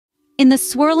In the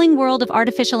swirling world of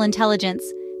artificial intelligence,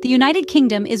 the United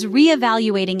Kingdom is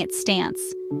re-evaluating its stance.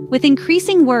 With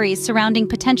increasing worries surrounding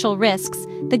potential risks,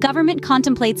 the government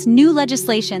contemplates new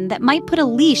legislation that might put a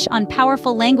leash on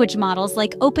powerful language models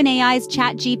like OpenAI's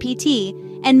ChatGPT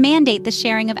and mandate the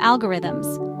sharing of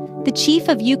algorithms. The chief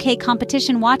of UK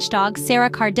competition watchdog,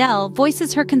 Sarah Cardell,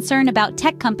 voices her concern about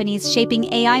tech companies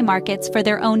shaping AI markets for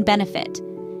their own benefit.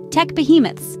 Tech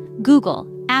behemoths, Google,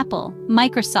 Apple,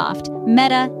 Microsoft,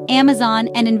 Meta, Amazon,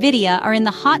 and Nvidia are in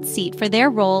the hot seat for their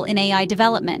role in AI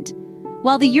development.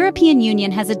 While the European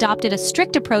Union has adopted a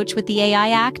strict approach with the AI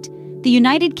Act, the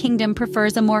United Kingdom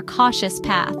prefers a more cautious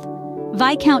path.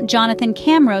 Viscount Jonathan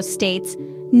Camrose states,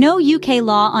 "No UK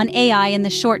law on AI in the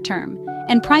short term,"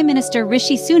 and Prime Minister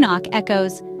Rishi Sunak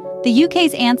echoes, "The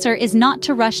UK's answer is not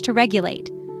to rush to regulate.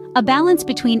 A balance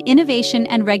between innovation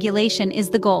and regulation is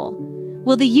the goal."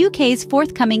 Will the UK's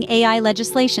forthcoming AI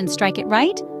legislation strike it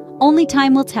right? Only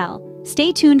time will tell.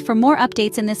 Stay tuned for more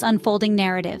updates in this unfolding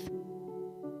narrative.